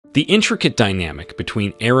The intricate dynamic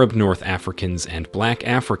between Arab North Africans and Black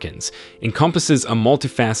Africans encompasses a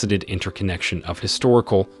multifaceted interconnection of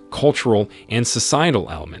historical, cultural, and societal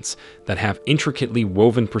elements that have intricately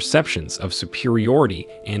woven perceptions of superiority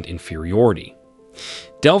and inferiority.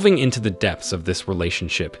 Delving into the depths of this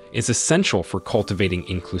relationship is essential for cultivating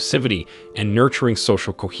inclusivity and nurturing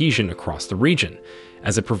social cohesion across the region,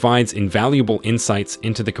 as it provides invaluable insights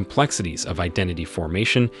into the complexities of identity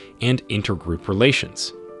formation and intergroup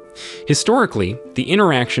relations. Historically, the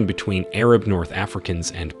interaction between Arab North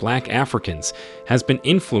Africans and Black Africans has been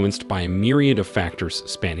influenced by a myriad of factors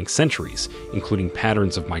spanning centuries, including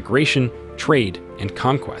patterns of migration, trade, and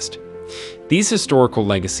conquest. These historical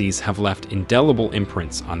legacies have left indelible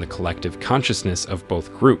imprints on the collective consciousness of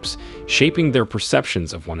both groups, shaping their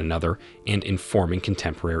perceptions of one another and informing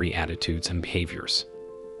contemporary attitudes and behaviors.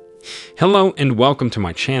 Hello and welcome to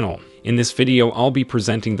my channel. In this video, I'll be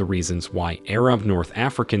presenting the reasons why Arab North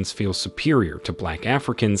Africans feel superior to Black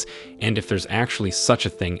Africans and if there's actually such a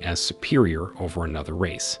thing as superior over another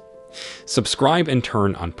race. Subscribe and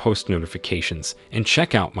turn on post notifications and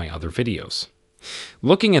check out my other videos.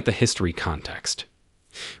 Looking at the history context.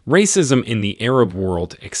 Racism in the Arab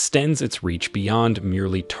world extends its reach beyond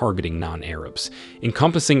merely targeting non-Arabs,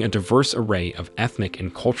 encompassing a diverse array of ethnic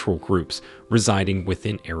and cultural groups residing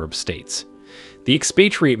within Arab states. The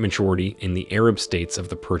expatriate majority in the Arab states of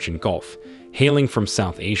the Persian Gulf, hailing from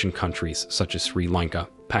South Asian countries such as Sri Lanka,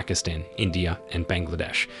 Pakistan, India, and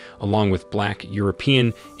Bangladesh, along with Black,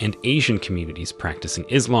 European, and Asian communities practicing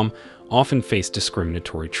Islam, often face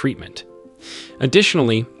discriminatory treatment.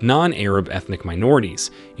 Additionally, non-Arab ethnic minorities,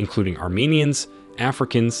 including Armenians,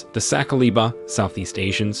 Africans, the Sakaliba, Southeast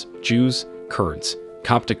Asians, Jews, Kurds,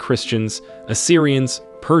 Coptic Christians, Assyrians,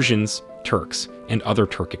 Persians, Turks, and other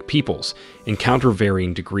Turkic peoples, encounter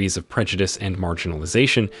varying degrees of prejudice and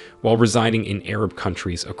marginalization while residing in Arab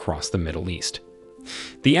countries across the Middle East.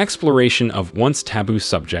 The exploration of once taboo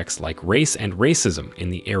subjects like race and racism in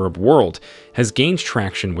the Arab world has gained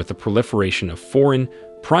traction with the proliferation of foreign,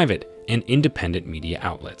 private, and independent media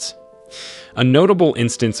outlets. A notable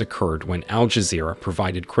instance occurred when Al Jazeera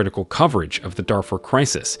provided critical coverage of the Darfur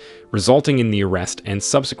crisis, resulting in the arrest and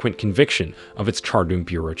subsequent conviction of its Khartoum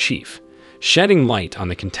bureau chief, shedding light on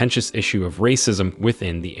the contentious issue of racism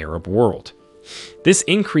within the Arab world. This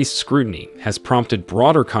increased scrutiny has prompted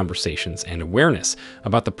broader conversations and awareness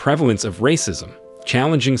about the prevalence of racism,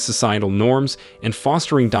 challenging societal norms and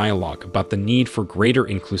fostering dialogue about the need for greater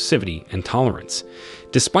inclusivity and tolerance.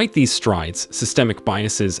 Despite these strides, systemic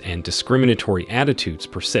biases and discriminatory attitudes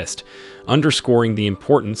persist, underscoring the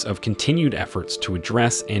importance of continued efforts to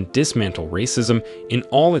address and dismantle racism in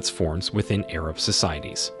all its forms within Arab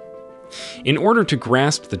societies. In order to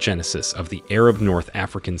grasp the genesis of the Arab North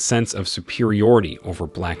African sense of superiority over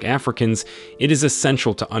Black Africans, it is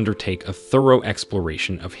essential to undertake a thorough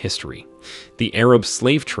exploration of history. The Arab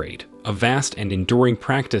slave trade, a vast and enduring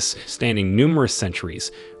practice spanning numerous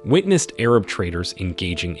centuries, witnessed Arab traders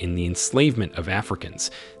engaging in the enslavement of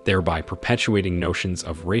Africans, thereby perpetuating notions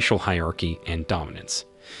of racial hierarchy and dominance.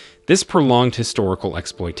 This prolonged historical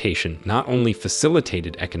exploitation not only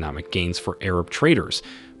facilitated economic gains for Arab traders,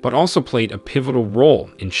 but also played a pivotal role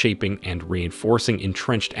in shaping and reinforcing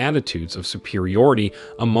entrenched attitudes of superiority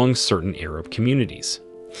among certain Arab communities.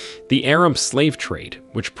 The Arab slave trade,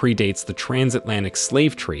 which predates the transatlantic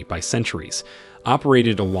slave trade by centuries,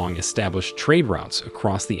 operated along established trade routes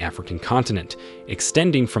across the African continent,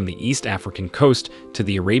 extending from the East African coast to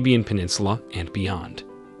the Arabian Peninsula and beyond.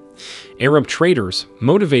 Arab traders,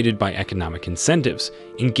 motivated by economic incentives,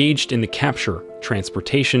 engaged in the capture,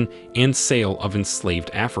 transportation, and sale of enslaved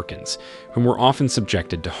Africans, whom were often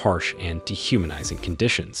subjected to harsh and dehumanizing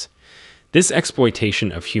conditions. This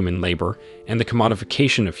exploitation of human labor and the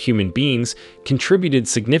commodification of human beings contributed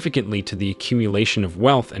significantly to the accumulation of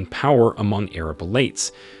wealth and power among Arab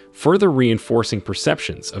elites, further reinforcing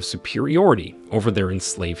perceptions of superiority over their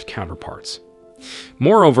enslaved counterparts.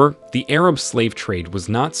 Moreover, the Arab slave trade was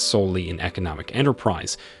not solely an economic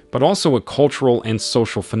enterprise, but also a cultural and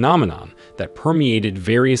social phenomenon that permeated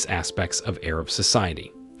various aspects of Arab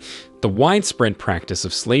society. The widespread practice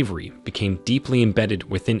of slavery became deeply embedded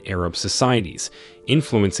within Arab societies,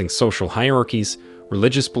 influencing social hierarchies,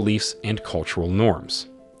 religious beliefs, and cultural norms.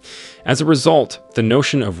 As a result, the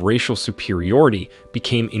notion of racial superiority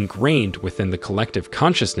became ingrained within the collective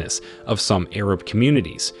consciousness of some Arab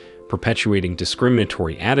communities, perpetuating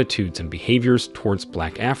discriminatory attitudes and behaviors towards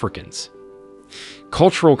Black Africans.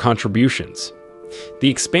 Cultural contributions. The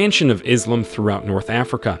expansion of Islam throughout North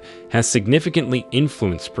Africa has significantly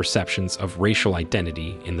influenced perceptions of racial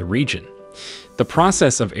identity in the region. The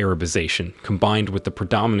process of Arabization, combined with the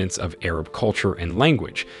predominance of Arab culture and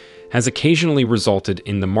language, has occasionally resulted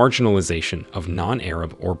in the marginalization of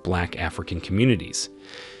non-Arab or Black African communities.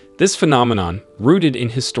 This phenomenon, rooted in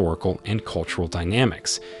historical and cultural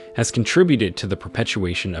dynamics, has contributed to the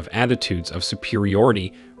perpetuation of attitudes of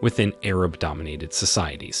superiority within Arab-dominated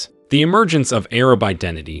societies. The emergence of Arab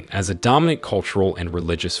identity as a dominant cultural and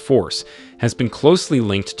religious force has been closely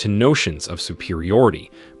linked to notions of superiority,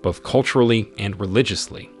 both culturally and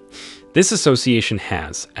religiously. This association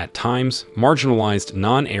has, at times, marginalized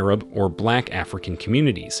non-Arab or Black African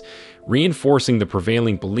communities, reinforcing the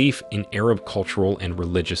prevailing belief in Arab cultural and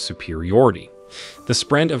religious superiority. The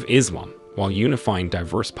spread of Islam, while unifying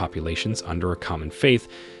diverse populations under a common faith,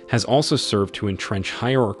 has also served to entrench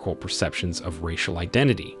hierarchical perceptions of racial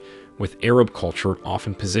identity, with Arab culture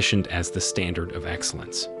often positioned as the standard of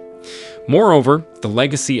excellence. Moreover, the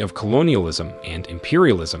legacy of colonialism and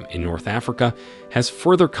imperialism in North Africa has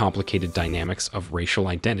further complicated dynamics of racial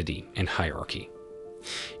identity and hierarchy.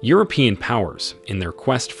 European powers, in their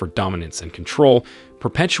quest for dominance and control,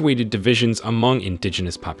 perpetuated divisions among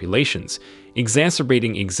indigenous populations,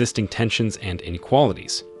 exacerbating existing tensions and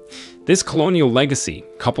inequalities. This colonial legacy,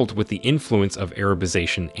 coupled with the influence of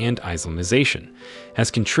Arabization and Islamization,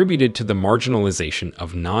 has contributed to the marginalization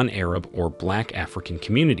of non-Arab or Black African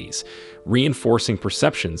communities, reinforcing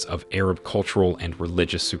perceptions of Arab cultural and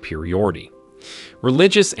religious superiority.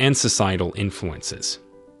 Religious and societal influences.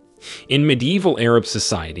 In medieval Arab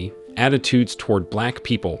society, attitudes toward Black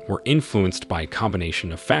people were influenced by a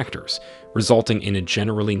combination of factors, resulting in a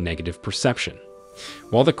generally negative perception.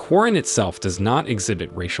 While the Quran itself does not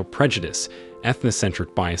exhibit racial prejudice,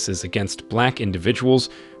 ethnocentric biases against Black individuals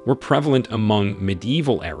were prevalent among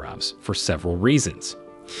medieval Arabs for several reasons.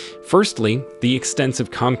 Firstly, the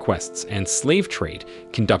extensive conquests and slave trade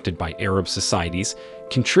conducted by Arab societies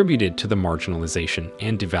contributed to the marginalization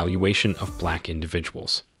and devaluation of Black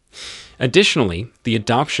individuals. Additionally, the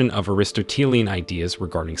adoption of Aristotelian ideas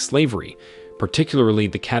regarding slavery, particularly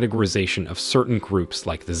the categorization of certain groups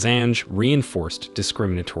like the Zanj, reinforced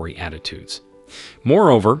discriminatory attitudes.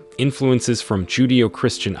 Moreover, influences from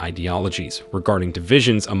Judeo-Christian ideologies regarding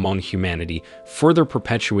divisions among humanity further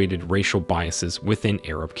perpetuated racial biases within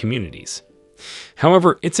Arab communities.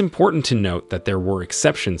 However, it's important to note that there were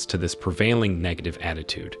exceptions to this prevailing negative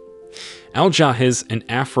attitude. Al-Jahiz, an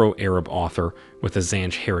Afro-Arab author with a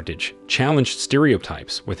Zanj heritage, challenged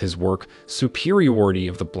stereotypes with his work Superiority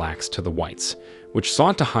of the Blacks to the Whites, which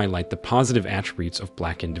sought to highlight the positive attributes of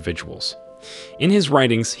Black individuals. In his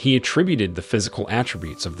writings, he attributed the physical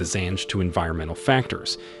attributes of the Zanj to environmental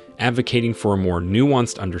factors, advocating for a more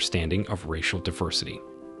nuanced understanding of racial diversity.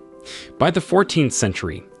 By the 14th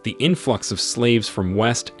century, the influx of slaves from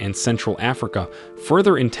West and Central Africa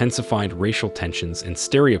further intensified racial tensions and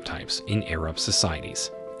stereotypes in Arab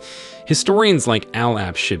societies. Historians like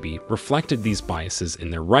Al-Abshibi reflected these biases in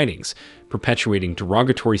their writings, perpetuating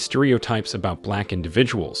derogatory stereotypes about Black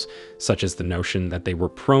individuals, such as the notion that they were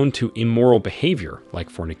prone to immoral behavior like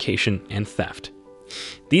fornication and theft.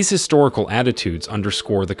 These historical attitudes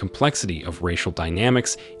underscore the complexity of racial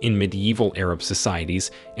dynamics in medieval Arab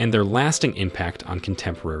societies and their lasting impact on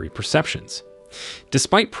contemporary perceptions.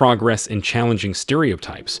 Despite progress in challenging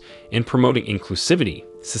stereotypes and promoting inclusivity,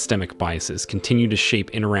 systemic biases continue to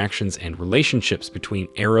shape interactions and relationships between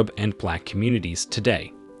Arab and Black communities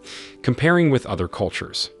today. Comparing with other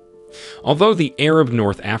cultures. Although the Arab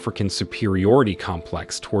North African superiority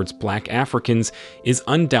complex towards Black Africans is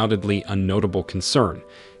undoubtedly a notable concern,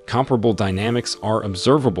 comparable dynamics are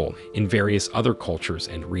observable in various other cultures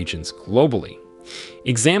and regions globally.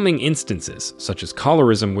 Examining instances such as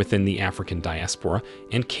colorism within the African diaspora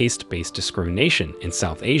and caste-based discrimination in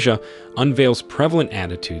South Asia unveils prevalent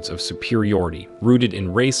attitudes of superiority rooted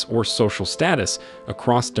in race or social status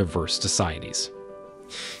across diverse societies.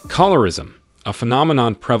 Colorism, a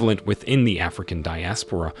phenomenon prevalent within the African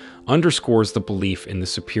diaspora, underscores the belief in the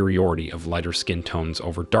superiority of lighter skin tones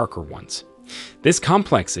over darker ones. This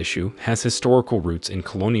complex issue has historical roots in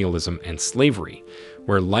colonialism and slavery,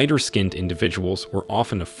 where lighter-skinned individuals were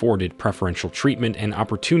often afforded preferential treatment and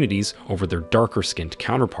opportunities over their darker-skinned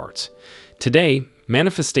counterparts. Today,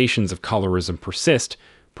 manifestations of colorism persist,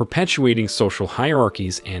 perpetuating social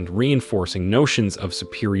hierarchies and reinforcing notions of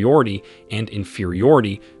superiority and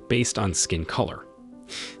inferiority based on skin color.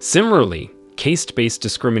 Similarly, caste-based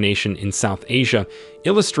discrimination in South Asia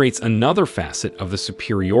illustrates another facet of the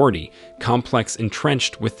superiority complex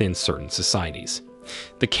entrenched within certain societies.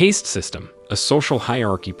 The caste system, a social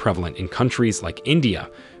hierarchy prevalent in countries like India,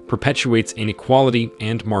 perpetuates inequality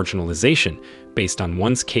and marginalization based on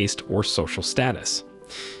one's caste or social status.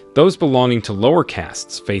 Those belonging to lower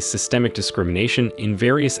castes face systemic discrimination in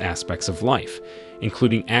various aspects of life,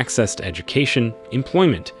 including access to education,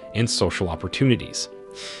 employment, and social opportunities.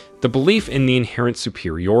 The belief in the inherent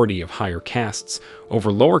superiority of higher castes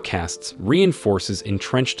over lower castes reinforces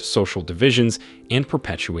entrenched social divisions and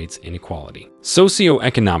perpetuates inequality.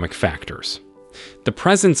 Socioeconomic factors. The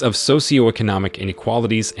presence of socioeconomic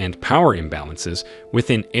inequalities and power imbalances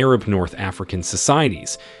within Arab North African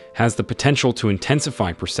societies has the potential to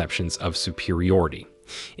intensify perceptions of superiority.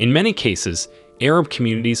 In many cases, Arab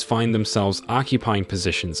communities find themselves occupying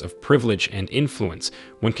positions of privilege and influence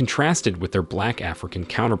when contrasted with their Black African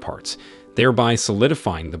counterparts, thereby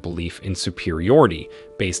solidifying the belief in superiority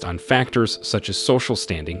based on factors such as social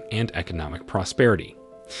standing and economic prosperity.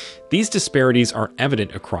 These disparities are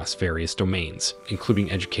evident across various domains,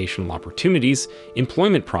 including educational opportunities,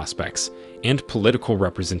 employment prospects, and political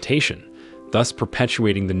representation, thus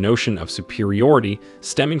perpetuating the notion of superiority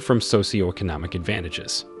stemming from socioeconomic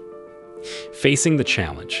advantages. Facing the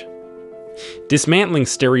challenge. Dismantling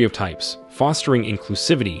stereotypes, fostering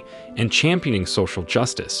inclusivity, and championing social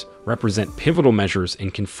justice represent pivotal measures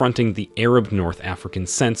in confronting the Arab North African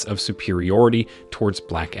sense of superiority towards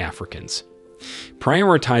Black Africans.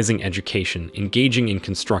 Prioritizing education, engaging in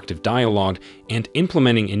constructive dialogue, and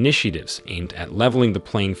implementing initiatives aimed at leveling the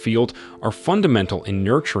playing field are fundamental in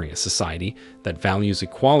nurturing a society that values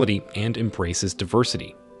equality and embraces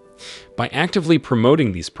diversity. By actively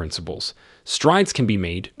promoting these principles, strides can be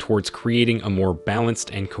made towards creating a more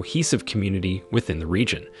balanced and cohesive community within the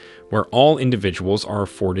region, where all individuals are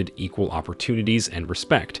afforded equal opportunities and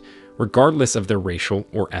respect, regardless of their racial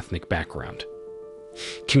or ethnic background.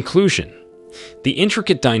 Conclusion. The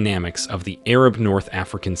intricate dynamics of the Arab North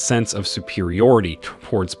African sense of superiority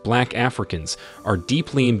towards Black Africans are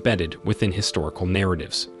deeply embedded within historical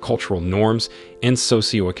narratives, cultural norms, and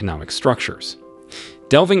socioeconomic structures.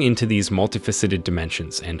 Delving into these multifaceted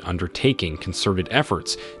dimensions and undertaking concerted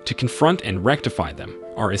efforts to confront and rectify them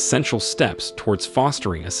are essential steps towards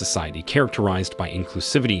fostering a society characterized by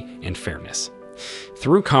inclusivity and fairness.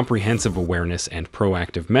 Through comprehensive awareness and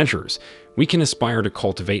proactive measures, we can aspire to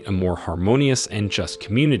cultivate a more harmonious and just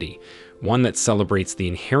community, one that celebrates the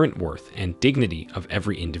inherent worth and dignity of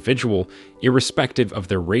every individual, irrespective of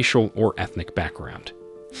their racial or ethnic background.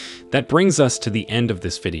 That brings us to the end of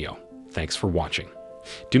this video. Thanks for watching.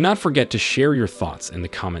 Do not forget to share your thoughts in the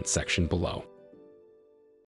comment section below.